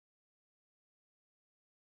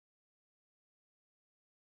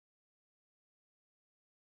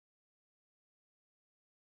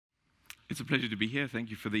It's a pleasure to be here. Thank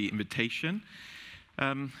you for the invitation.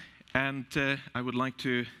 I would like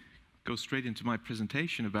to go straight into my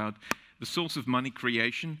presentation about the source of money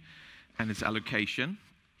creation and its allocation.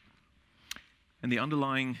 And the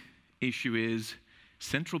underlying issue is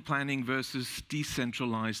central planning versus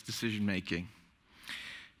decentralized decision-making.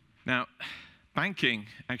 Now, banking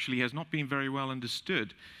actually has not been very well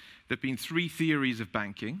understood. There have been three theories of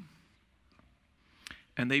banking,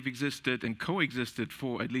 and they've existed and coexisted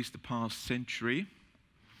for at least the past century.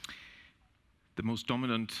 The most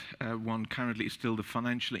dominant one currently is still the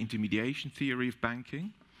financial intermediation theory of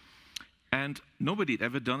banking. And nobody had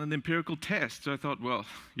ever done an empirical test. So I thought, well,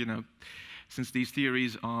 you know, since these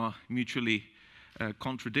theories are mutually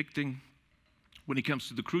contradicting, when it comes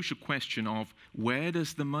to the crucial question of where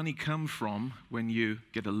does the money come from when you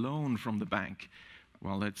get a loan from the bank?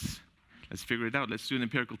 Well, let's figure it out. Let's do an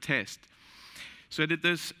empirical test. So I did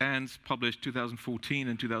this and published 2014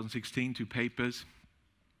 and 2016 two papers.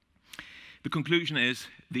 The conclusion is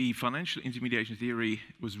the financial intermediation theory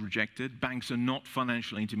was rejected. Banks are not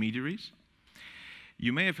financial intermediaries.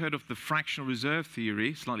 You may have heard of the fractional reserve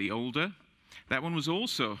theory, slightly older. That one was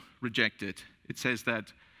also rejected. It says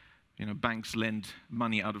that banks lend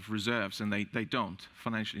money out of reserves, and they don't.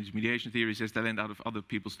 Financial intermediation theory says they lend out of other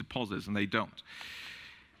people's deposits, and they don't.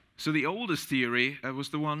 So the oldest theory was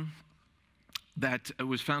the one that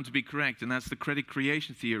was found to be correct, and that's the credit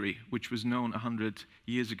creation theory, which was known 100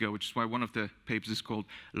 years ago, which is why one of the papers is called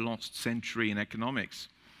Lost Century in Economics.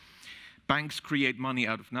 Banks create money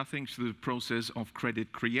out of nothing through the process of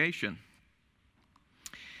credit creation.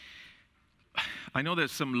 I know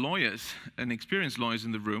there's some lawyers and experienced lawyers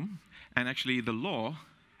in the room, and actually the law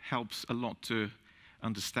helps a lot to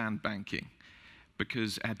understand banking,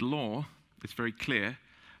 because at law, it's very clear,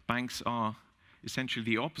 banks are essentially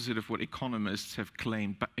the opposite of what economists have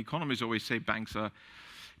claimed. Economists always say banks are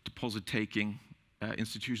deposit-taking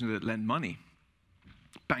institutions that lend money.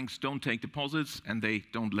 Banks don't take deposits, and they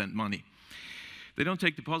don't lend money. They don't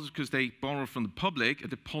take deposits because they borrow from the public. A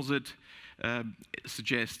deposit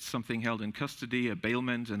suggests something held in custody, a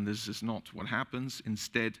bailment, and this is not what happens.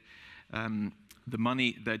 Instead, the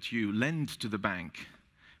money that you lend to the bank,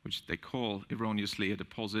 which they call erroneously a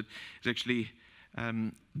deposit, is actually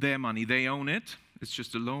their money. They own it. It's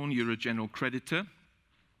just a loan. You're a general creditor.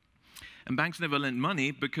 And banks never lend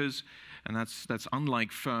money because, and that's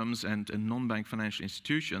unlike firms and non-bank financial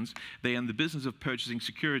institutions, they are in the business of purchasing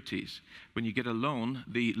securities. When you get a loan,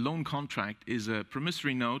 the loan contract is a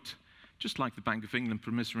promissory note, just like the Bank of England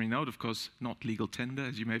promissory note, of course, not legal tender,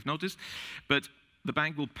 as you may have noticed, but the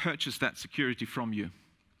bank will purchase that security from you.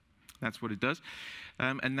 That's what it does.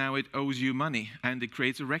 And now it owes you money, and it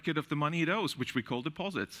creates a record of the money it owes, which we call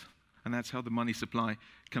deposits. And that's how the money supply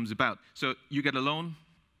comes about. So you get a loan,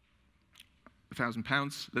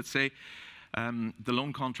 £1,000, let's say. The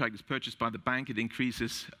loan contract is purchased by the bank. It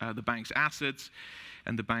increases the bank's assets,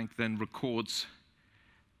 and the bank then records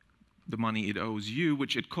the money it owes you,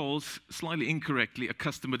 which it calls, slightly incorrectly, a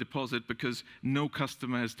customer deposit, because no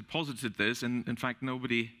customer has deposited this, and in fact,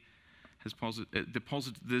 nobody has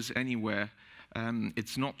deposited this anywhere.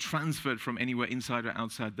 It's not transferred from anywhere inside or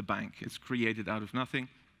outside the bank. It's created out of nothing.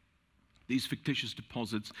 These fictitious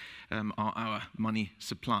deposits are our money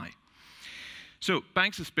supply. So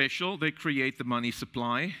banks are special. They create the money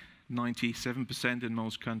supply, 97% in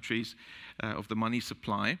most countries of the money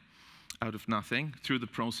supply out of nothing through the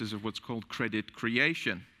process of what's called credit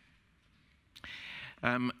creation.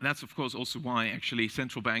 That's, of course, also why, actually,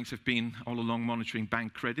 central banks have been all along monitoring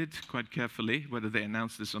bank credit quite carefully, whether they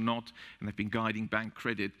announce this or not, and they've been guiding bank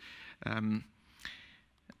credit. And,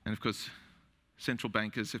 of course, central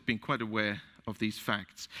bankers have been quite aware of these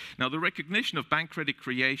facts. Now, the recognition of bank credit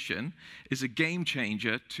creation is a game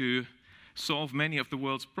changer to solve many of the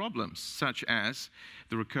world's problems, such as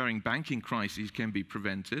the recurring banking crises can be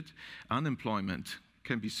prevented, unemployment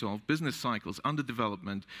can be solved, business cycles,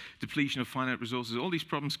 underdevelopment, depletion of finite resources, all these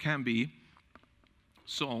problems can be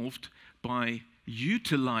solved by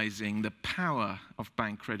utilizing the power of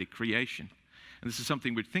bank credit creation. And this is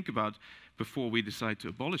something we'd think about before we decide to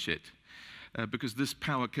abolish it, because this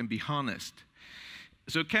power can be harnessed.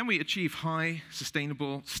 So can we achieve high,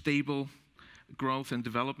 sustainable, stable growth and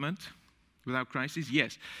development without crises?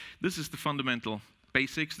 Yes. This is the fundamental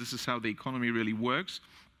basics. This is how the economy really works.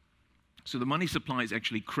 So the money supply is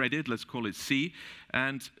actually credit, let's call it C,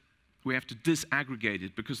 and we have to disaggregate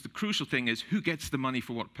it, because the crucial thing is who gets the money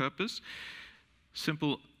for what purpose.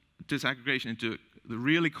 Simple disaggregation into the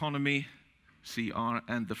real economy, CR,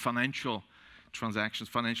 and the financial transactions,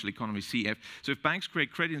 financial economy, CF. So if banks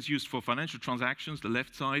create credit, it's used for financial transactions, the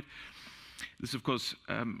left side. This is, of course,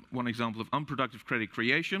 one example of unproductive credit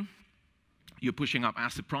creation. You're pushing up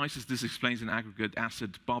asset prices. This explains in aggregate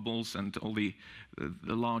asset bubbles and all the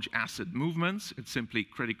large asset movements. It's simply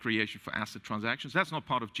credit creation for asset transactions. That's not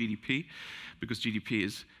part of GDP, because GDP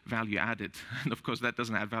is value added. And of course, that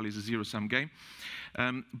doesn't add value, it's a zero-sum game.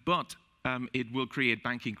 But it will create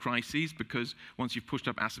banking crises, because once you've pushed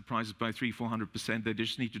up asset prices by 300–400%, they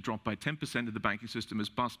just need to drop by 10% and the banking system is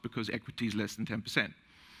bust because equity is less than 10%.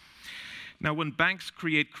 Now, when banks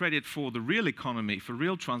create credit for the real economy, for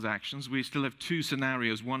real transactions, we still have two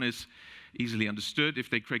scenarios. One is easily understood. If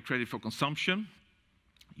they create credit for consumption,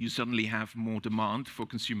 you suddenly have more demand for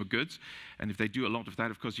consumer goods. And if they do a lot of that,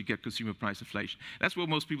 of course, you get consumer price inflation. That's what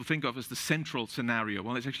most people think of as the central scenario.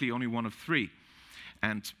 Well, it's actually only one of three,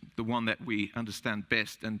 and the one that we understand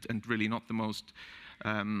best, and really not the most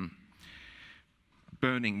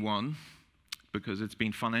burning one, because it's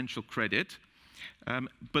been financial credit.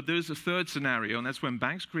 But there's a third scenario, and that's when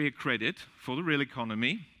banks create credit for the real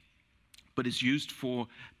economy, but it's used for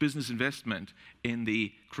business investment in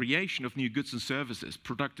the creation of new goods and services,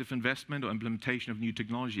 productive investment or implementation of new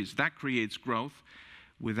technologies. That creates growth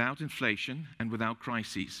without inflation and without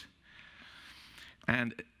crises.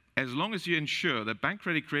 And as long as you ensure that bank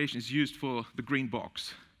credit creation is used for the green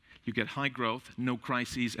box, you get high growth, no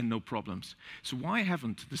crises, and no problems. So why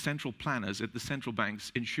haven't the central planners at the central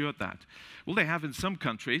banks ensured that? Well, they have in some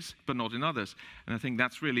countries, but not in others. And I think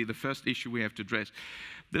that's really the first issue we have to address.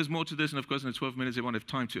 There's more to this, and of course, in the 12 minutes, I won't have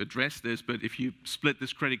time to address this, but if you split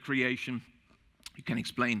this credit creation, you can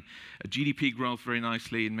explain GDP growth very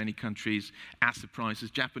nicely in many countries, asset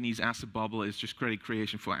prices. Japanese asset bubble is just credit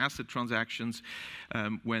creation for asset transactions.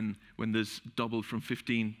 When this doubled from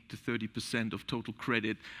 15 to 30% of total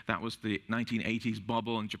credit, that was the 1980s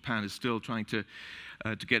bubble, and Japan is still trying to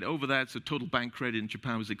get over that. So total bank credit in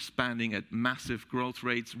Japan was expanding at massive growth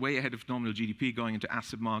rates, way ahead of nominal GDP, going into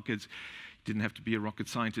asset markets. You didn't have to be a rocket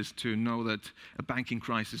scientist to know that a banking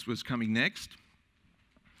crisis was coming next.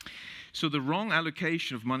 So the wrong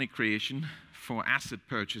allocation of money creation for asset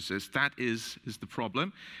purchases, that is the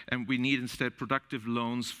problem. And we need instead productive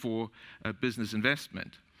loans for business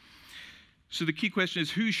investment. So the key question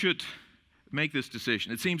is, who should make this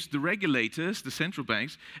decision? It seems the regulators, the central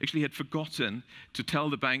banks, actually had forgotten to tell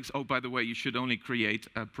the banks, oh, by the way, you should only create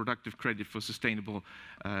productive credit for sustainable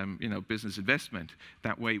business investment.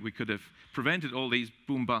 That way we could have prevented all these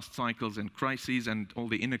boom-bust cycles and crises and all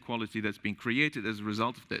the inequality that's been created as a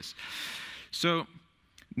result of this. So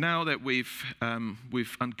now that we've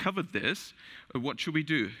uncovered this, what should we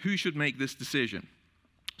do? Who should make this decision?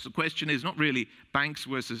 So the question is not really banks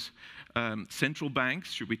versus central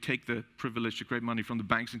banks. Should we take the privilege to create money from the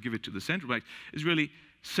banks and give it to the central banks? It's really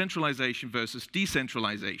centralization versus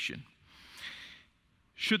decentralization.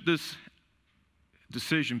 Should this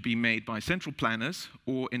decision be made by central planners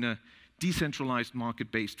or in a decentralized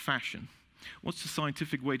market-based fashion? What's the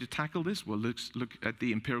scientific way to tackle this? Well, let's look at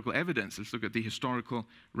the empirical evidence. Let's look at the historical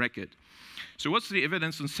record. So what's the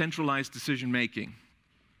evidence on centralized decision-making?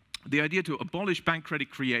 The idea to abolish bank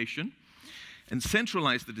credit creation and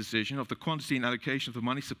centralize the decision of the quantity and allocation of the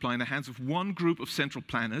money supply in the hands of one group of central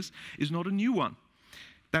planners is not a new one.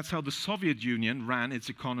 That's how the Soviet Union ran its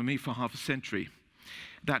economy for half a century.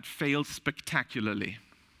 That failed spectacularly.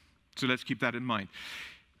 So let's keep that in mind.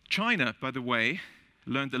 China, by the way,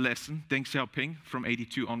 learned the lesson, Deng Xiaoping, from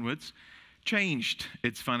 '82 onwards, changed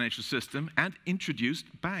its financial system and introduced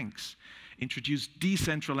banks, introduced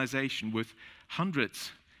decentralization with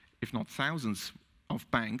hundreds, if not thousands, of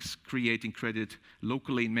banks creating credit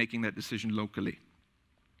locally and making that decision locally.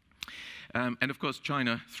 And of course,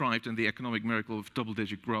 China thrived, and the economic miracle of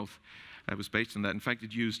double-digit growth was based on that. In fact,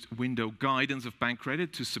 it used window guidance of bank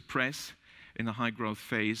credit to suppress, in the high growth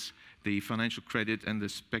phase, the financial credit and the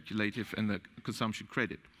speculative and the consumption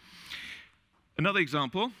credit. Another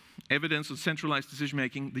example, evidence of centralized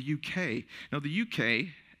decision-making, the UK. Now, the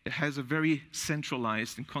UK has a very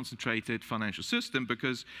centralized and concentrated financial system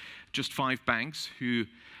because just 5 banks who,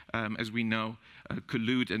 as we know,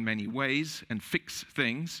 collude in many ways and fix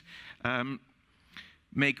things,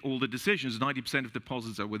 make all the decisions. 90% of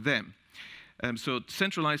deposits are with them. So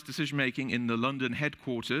centralized decision-making in the London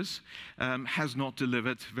headquarters has not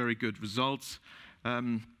delivered very good results.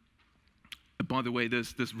 By the way,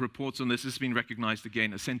 there's reports on this. This has been recognized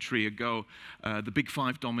again a century ago. The Big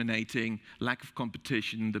Five dominating, lack of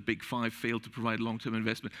competition, the Big Five failed to provide long-term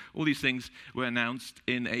investment. All these things were announced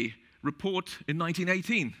in a report in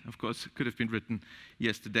 1918. Of course, it could have been written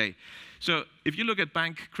yesterday. So if you look at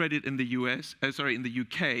bank credit in the in the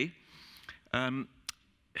UK,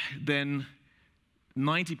 then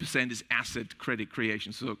 90% is asset credit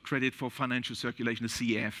creation, so credit for financial circulation, the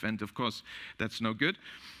CF, and of course, that's no good.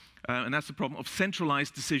 And that's the problem of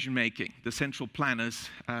centralized decision-making. The central planners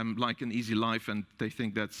like an easy life, and they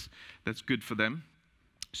think that's good for them.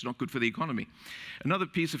 It's not good for the economy. Another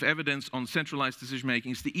piece of evidence on centralized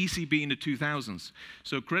decision-making is the ECB in the 2000s.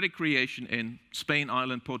 So credit creation in Spain,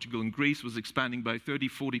 Ireland, Portugal, and Greece was expanding by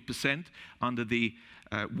 30–40% under the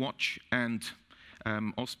watch and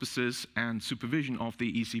auspices and supervision of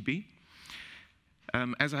the ECB.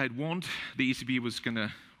 As I had warned, the ECB was going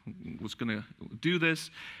to do this,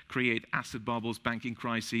 create asset bubbles, banking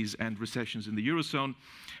crises, and recessions in the Eurozone.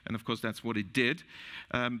 And of course, that's what it did.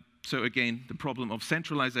 So again, the problem of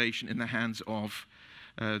centralization in the hands of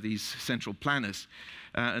these central planners.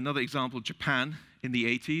 Another example, Japan in the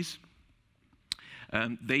 80s.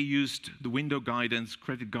 They used the window guidance,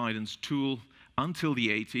 credit guidance tool until the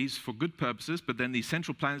 80s for good purposes, but then the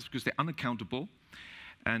central planners, because they're unaccountable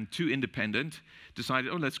and too independent,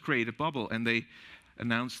 decided, oh, let's create a bubble. And they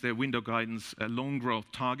announced their window guidance loan growth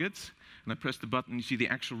targets. And I pressed the button, you see the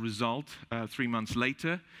actual result 3 months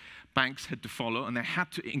later. Banks had to follow, and they had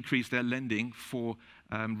to increase their lending for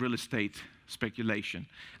real estate speculation.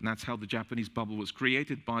 And that's how the Japanese bubble was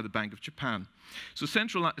created by the Bank of Japan. So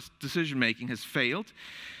centralized decision-making has failed.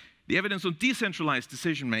 The evidence on decentralized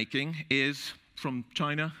decision-making is from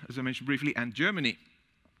China, as I mentioned briefly, and Germany.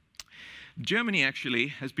 Germany actually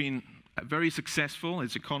has been very successful,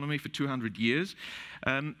 its economy, for 200 years.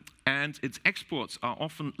 And its exports are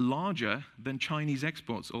often larger than Chinese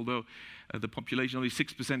exports, although the population, only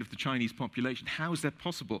 6% of the Chinese population. How is that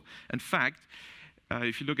possible? In fact,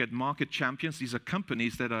 if you look at market champions, these are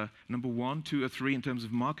companies that are number 1, 2, or 3 in terms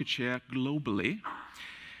of market share globally.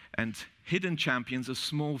 And hidden champions are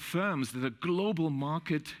small firms that are global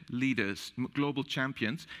market leaders, global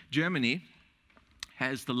champions. Germany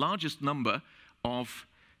has the largest number of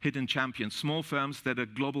hidden champions, small firms that are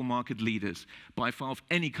global market leaders, by far of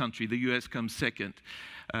any country. The US comes second,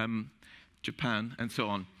 Japan, and so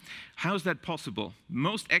on. How is that possible?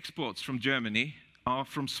 Most exports from Germany are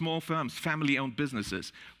from small firms, family-owned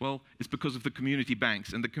businesses. Well, it's because of the community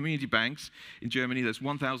banks. And the community banks in Germany, there's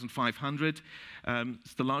 1,500.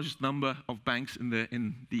 It's the largest number of banks in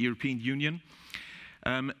the European Union.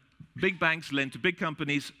 Big banks lend to big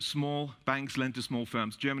companies, small banks lend to small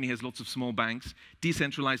firms. Germany has lots of small banks.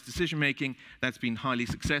 Decentralized decision-making, that's been highly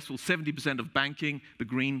successful. 70% of banking, the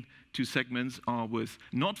green 2 segments, are with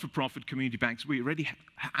not-for-profit community banks. We already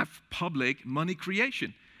have public money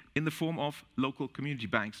creation in the form of local community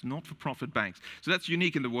banks, not-for-profit banks. So that's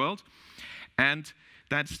unique in the world, and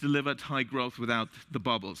that's delivered high growth without the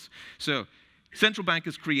bubbles. So central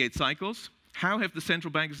bankers create cycles. How have the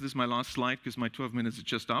central bankers, this is my last slide because my 12 minutes are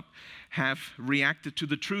just up, have reacted to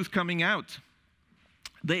the truth coming out?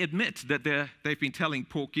 They admit that they've been telling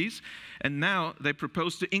porkies, and now they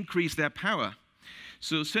propose to increase their power.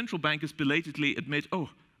 So central bankers belatedly admit, oh,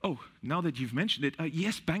 now that you've mentioned it,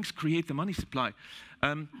 yes, banks create the money supply.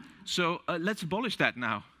 So let's abolish that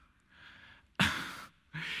now.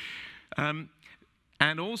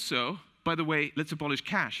 And also, by the way, let's abolish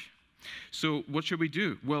cash. So what should we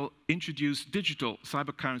do? Well, introduce digital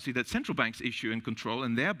cyber currency that central banks issue and control,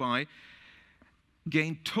 and thereby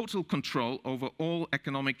gain total control over all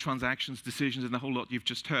economic transactions, decisions, and the whole lot you've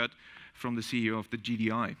just heard from the CEO of the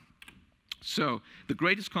GDI. So the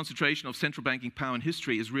greatest concentration of central banking power in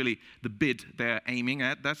history is really the bid they're aiming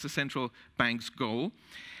at. That's the central bank's goal.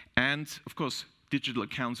 And of course, digital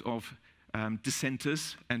accounts of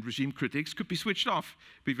dissenters and regime critics could be switched off.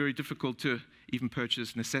 It'd be very difficult to even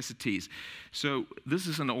purchase necessities. So this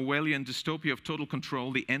is an Orwellian dystopia of total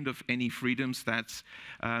control, the end of any freedoms. That's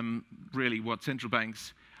really what central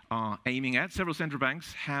banks are aiming at. Several central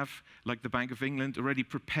banks have, like the Bank of England, already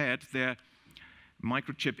prepared their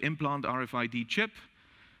microchip implant, RFID chip,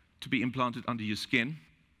 to be implanted under your skin.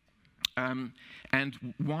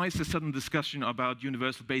 And why is the sudden discussion about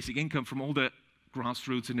universal basic income from all the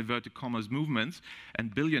grassroots and inverted commas movements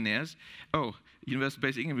and billionaires? Oh, universal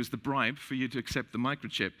basic income is the bribe for you to accept the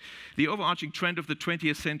microchip. The overarching trend of the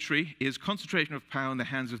 20th century is concentration of power in the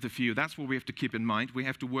hands of the few. That's what we have to keep in mind. We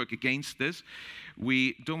have to work against this.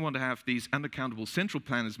 We don't want to have these unaccountable central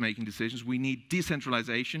planners making decisions. We need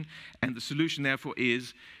decentralization, and the solution, therefore,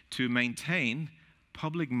 is to maintain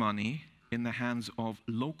public money in the hands of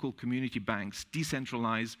local community banks,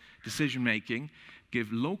 decentralize decision-making,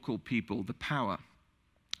 give local people the power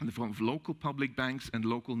in the form of local public banks and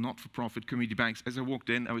local not-for-profit community banks. As I walked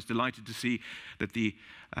in, I was delighted to see that the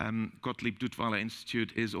Gottlieb Duttweiler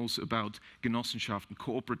Institute is also about Genossenschaften,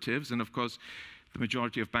 cooperatives, and of course, the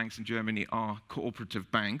majority of banks in Germany are cooperative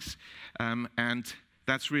banks, and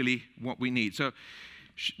that's really what we need. So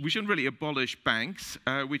we shouldn't really abolish banks.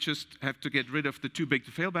 We just have to get rid of the too big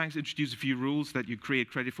to fail banks, introduce a few rules that you create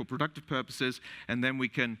credit for productive purposes, and then we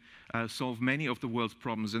can solve many of the world's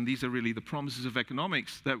problems. And these are really the promises of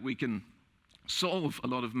economics, that we can solve a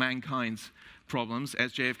lot of mankind's problems.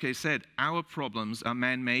 As JFK said, our problems are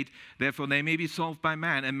man-made, therefore they may be solved by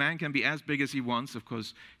man, and man can be as big as he wants. Of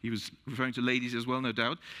course, he was referring to ladies as well, no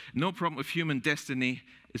doubt. No problem of human destiny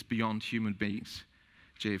is beyond human beings.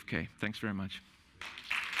 JFK. Thanks very much.